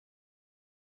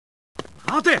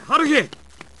待て、ハルヒ。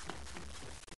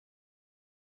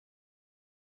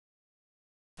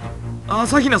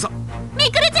朝比奈さん。み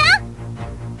くるちゃん。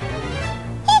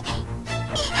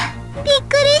びっ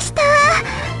くりした。あ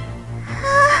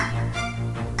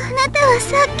なたは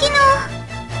さっきの。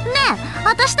ねえ、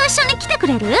私と一緒に来てく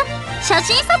れる？写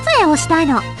真撮影をしたい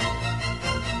の。写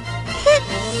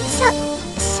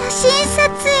真撮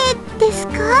影です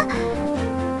か？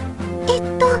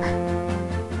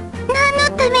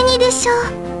何のためにでしょう？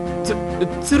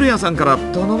鶴屋さんから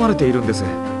頼まれているんです。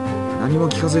何も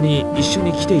聞かずに一緒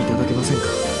に来ていただけませんか？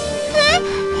鶴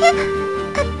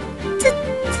屋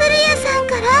さん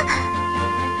から？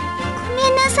ごめ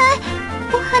んなさい、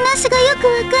お話がよく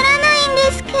わからないんで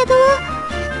すけど。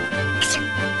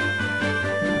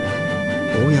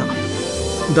おや、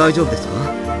大丈夫ですか？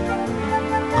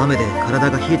雨で体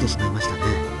が冷えてしまいましたね。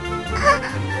は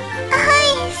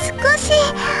い、少し。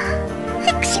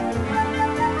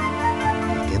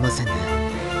いけませんね。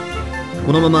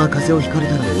このまま風邪をひかれ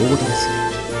たら大事です。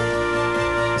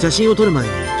写真を撮る前に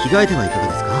着替えてはいかが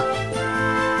ですか？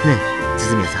ねえ、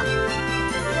鈴宮さん。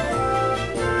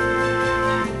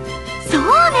そうね、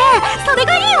それ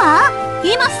がいいわ。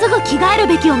今すぐ着替える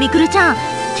べきよ、みくるちゃん。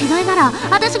着替えなら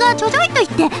私がちょちょいと言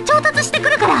って調達してく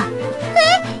るから。い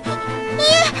え、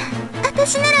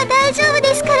私なら大丈夫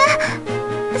ですから。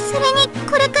それに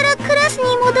これからクラス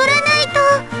に戻らないと。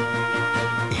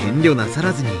遠慮なさ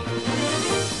らずに。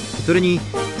それに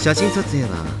写真撮影は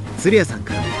鶴屋さん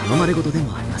からの頼まれ事で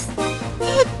もあります。でも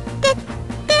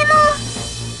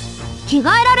着替え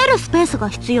られるスペースが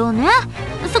必要ね。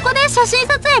そこで写真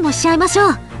撮影もしちゃいまし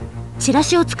ょう。チラ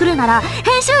シを作るなら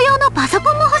編集用のパソ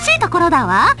コンも欲しいところだ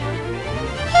わ。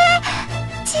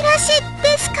チラシ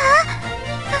ですか？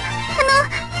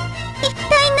一体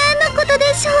何のこと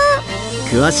でしょ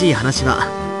う？詳しい話は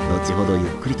後ほどゆっ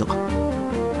くりと。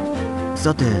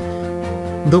さて、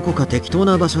どこか適当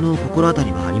な場所の心当た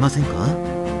りはありませんか？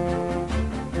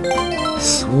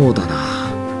そうだな。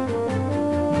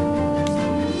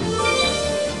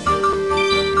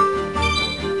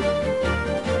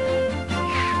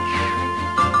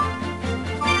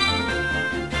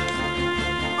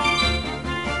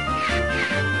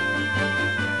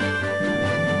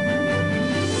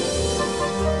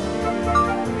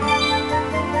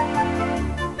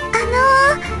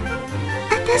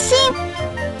私、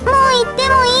もう行って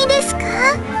もいいですか？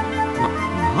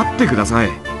待ってくださ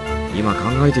い。今考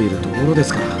えているところで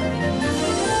すから。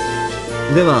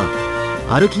では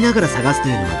歩きながら探すと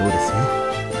いうのはどうです？こ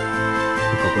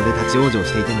こで立ち往生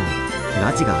していても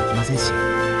拉致が開きませんし。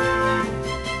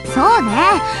そう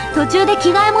ね、途中で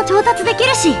着替えも調達でき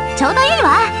るしちょうどいい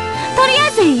わ。とりあ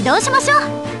えず移動しましょう。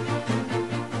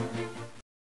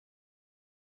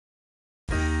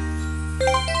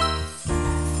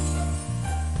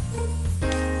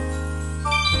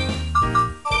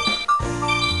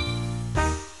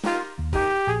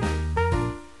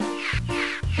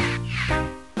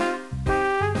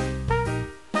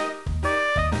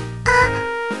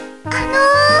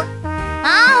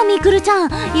みくるちゃん、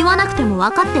言わなくても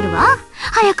分かってるわ。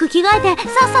早く着替えて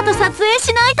さっさと撮影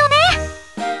しないとね。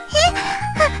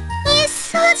いえ、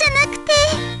そうじゃなくて。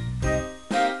ね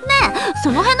え、そ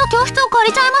の辺の教室を借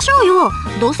りちゃいましょうよ。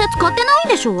どうせ使ってないん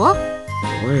でしょ？お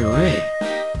いおい、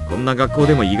こんな学校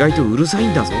でも意外とうるさい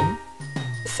んだぞ。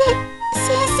先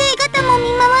生方も見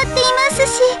回っています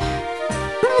し、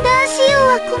無断使用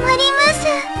は困ります。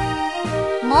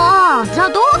もう、じゃあ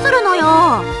どうするの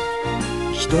よ。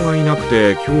人がいなく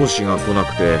て教師が来な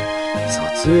くて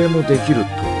撮影もできると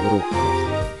ころか。